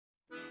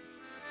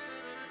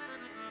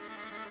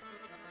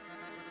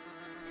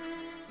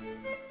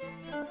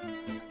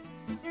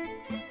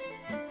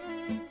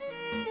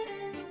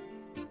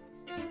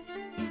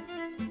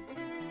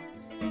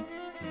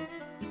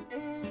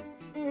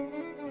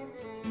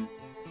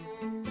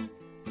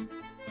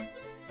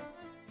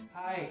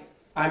Hi,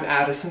 I'm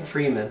Addison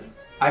Freeman.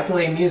 I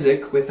play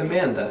music with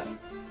Amanda.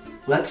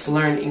 Let's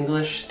learn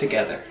English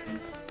together.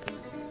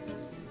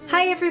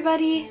 Hi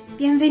everybody!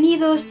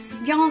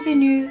 Bienvenidos,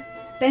 bienvenue,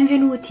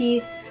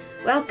 benvenuti,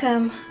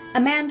 welcome.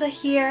 Amanda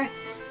here.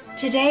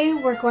 Today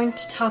we're going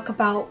to talk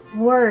about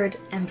word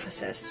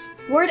emphasis.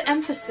 Word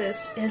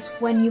emphasis is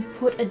when you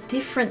put a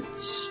different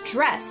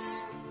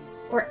stress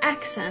or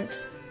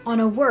accent on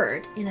a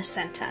word in a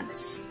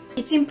sentence.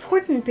 It's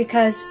important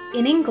because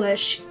in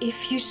English,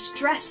 if you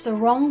stress the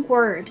wrong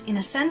word in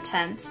a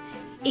sentence,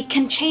 it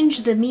can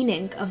change the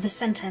meaning of the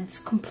sentence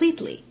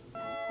completely.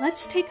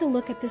 Let's take a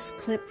look at this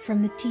clip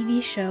from the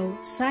TV show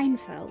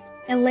Seinfeld.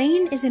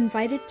 Elaine is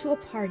invited to a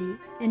party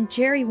and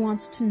Jerry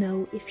wants to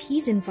know if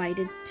he's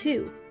invited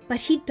too, but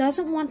he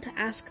doesn't want to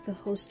ask the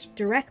host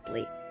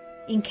directly,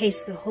 in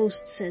case the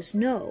host says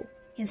no.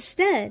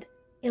 Instead,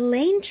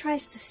 Elaine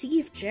tries to see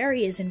if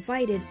Jerry is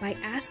invited by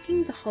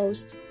asking the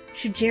host,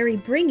 should Jerry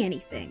bring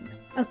anything?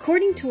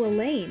 According to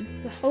Elaine,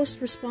 the host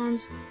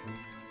responds,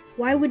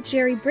 why would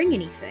Jerry bring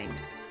anything?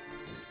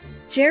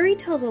 Jerry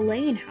tells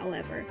Elaine,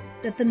 however,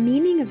 that the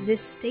meaning of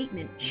this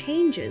statement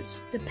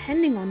changes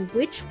depending on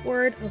which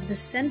word of the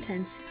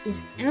sentence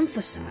is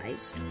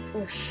emphasized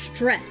or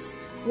stressed.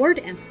 Word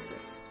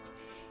emphasis.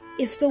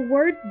 If the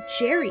word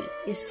Jerry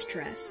is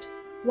stressed,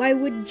 why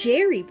would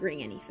Jerry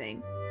bring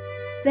anything?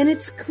 Then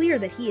it's clear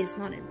that he is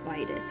not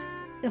invited.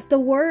 If the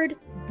word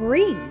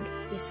bring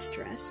is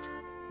stressed,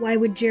 why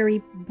would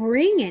Jerry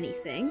bring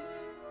anything?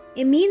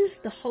 It means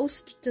the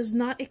host does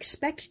not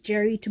expect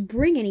Jerry to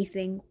bring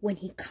anything when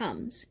he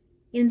comes.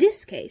 In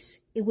this case,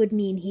 it would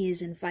mean he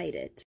is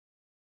invited.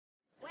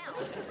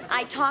 Well,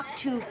 I talked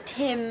to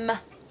Tim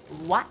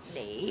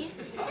Watley.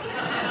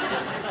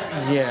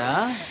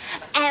 Yeah?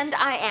 And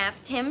I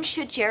asked him,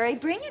 should Jerry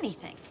bring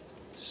anything?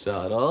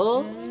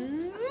 Subtle.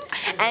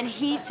 And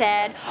he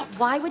said,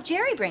 why would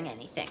Jerry bring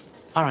anything?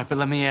 All right, but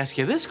let me ask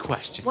you this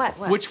question. What?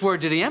 Which word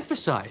did he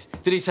emphasize?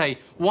 Did he say,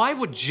 why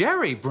would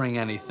Jerry bring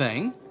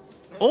anything?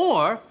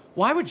 Or,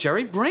 why would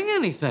Jerry bring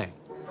anything?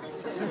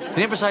 Did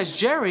he emphasize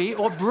Jerry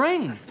or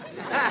bring?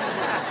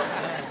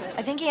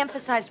 I think he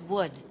emphasized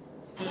would.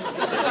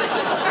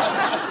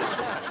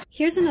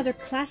 Here's another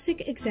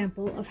classic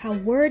example of how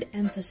word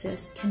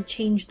emphasis can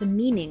change the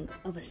meaning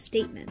of a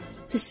statement.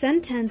 The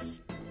sentence,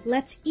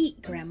 let's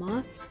eat,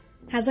 Grandma,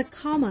 has a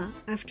comma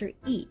after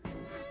eat,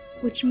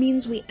 which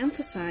means we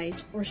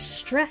emphasize or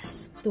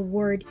stress the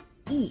word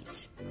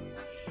eat.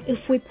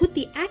 If we put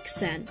the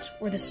accent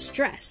or the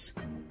stress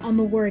on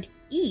the word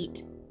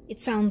eat,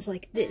 it sounds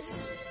like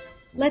this.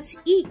 Let's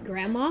eat,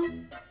 Grandma.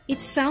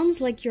 It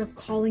sounds like you're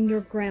calling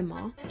your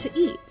grandma to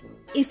eat.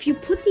 If you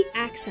put the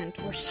accent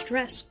or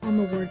stress on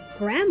the word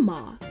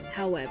grandma,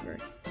 however,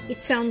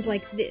 it sounds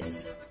like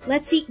this.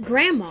 Let's eat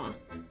Grandma,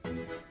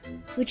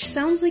 which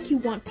sounds like you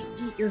want to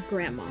eat your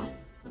grandma,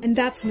 and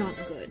that's not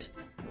good.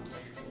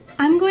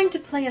 I'm going to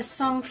play a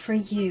song for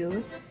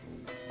you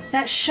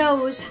that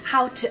shows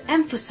how to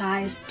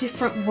emphasize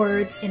different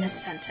words in a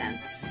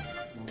sentence.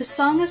 The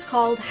song is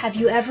called Have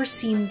You Ever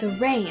Seen the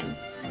Rain?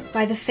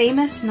 By the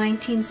famous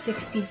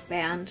 1960s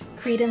band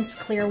Creedence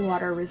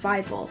Clearwater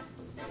Revival.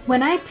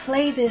 When I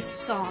play this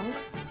song,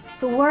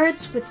 the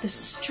words with the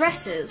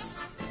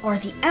stresses or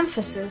the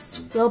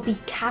emphasis will be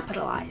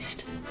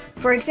capitalized.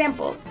 For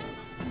example,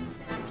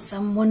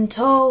 someone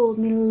told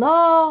me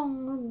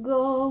long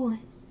ago,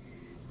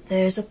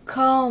 there's a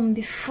calm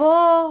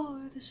before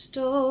the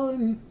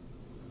storm.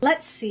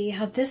 Let's see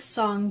how this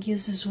song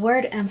uses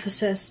word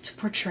emphasis to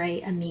portray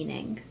a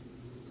meaning.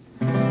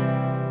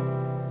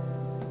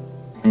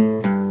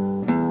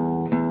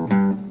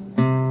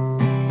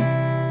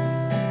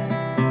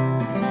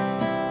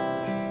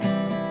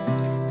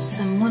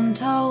 Someone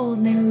told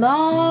me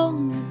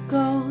long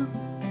ago,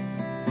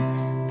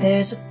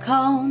 there's a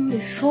calm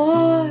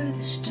before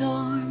the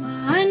storm.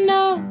 I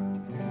know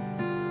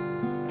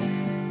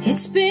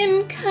it's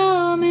been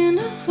coming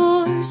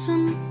for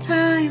some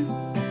time.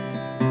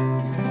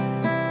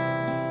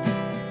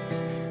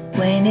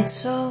 When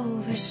it's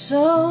over,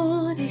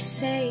 so they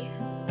say,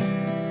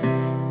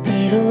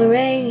 it'll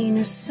rain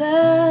a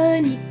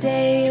sunny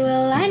day.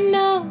 Well, I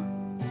know,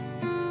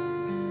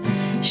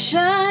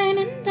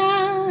 shining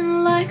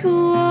down like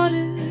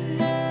water.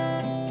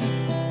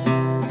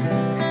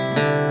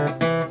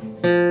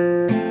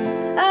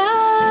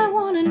 I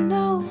wanna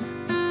know,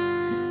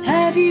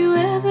 have you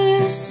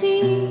ever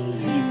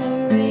seen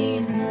the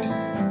rain?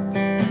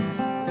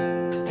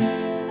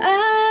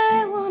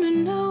 I wanna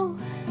know,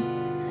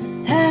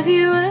 have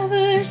you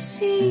ever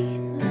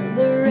seen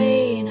the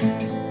rain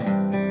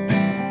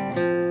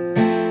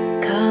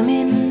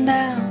coming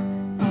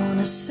down on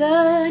a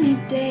sunny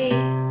day?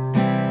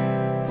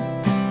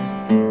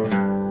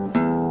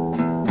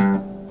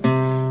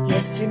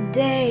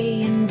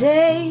 Yesterday and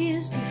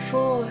days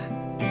before,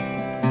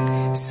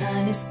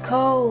 sun is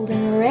cold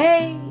and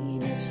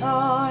rain is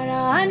hard,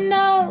 I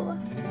know.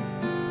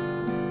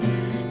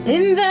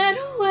 Been that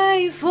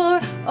way for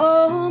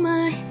all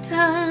my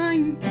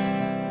time,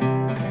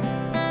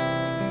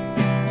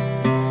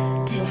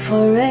 till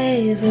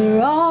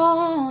forever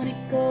on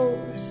it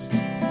goes,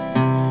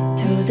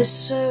 through the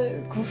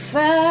circle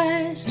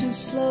fast and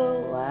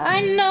slow. I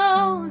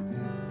know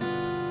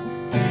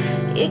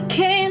it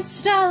can't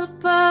stop,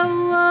 I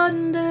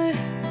wonder.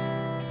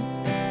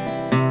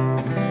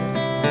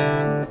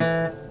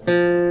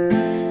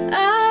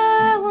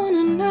 I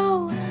wanna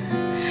know,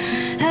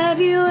 have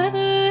you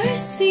ever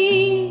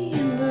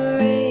seen the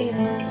rain?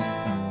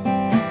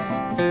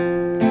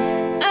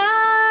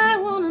 I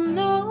wanna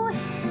know,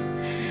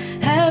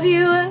 have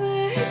you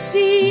ever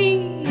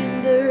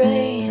seen the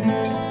rain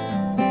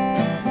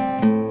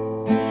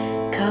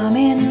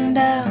coming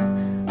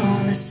down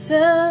on a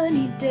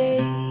sunny day?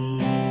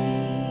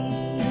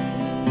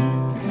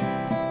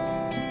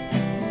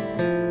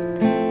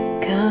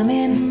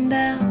 Coming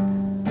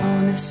down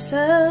on a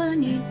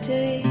sunny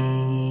day.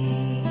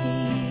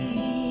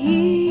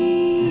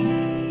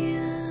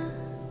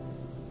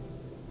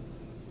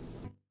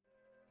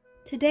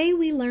 Today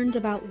we learned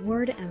about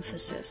word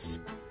emphasis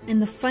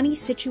and the funny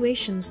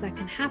situations that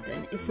can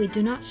happen if we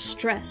do not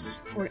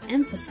stress or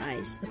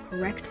emphasize the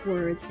correct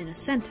words in a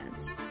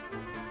sentence.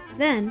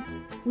 Then,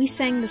 we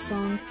sang the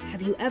song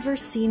Have You Ever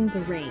Seen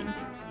the Rain?,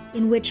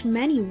 in which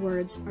many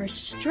words are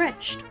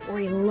stretched or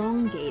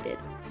elongated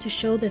to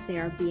show that they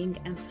are being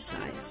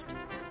emphasized.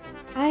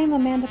 I am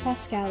Amanda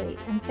Pascali,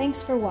 and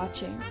thanks for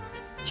watching.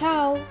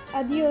 Ciao,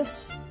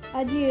 adios,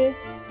 adieu,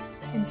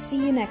 and see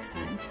you next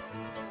time.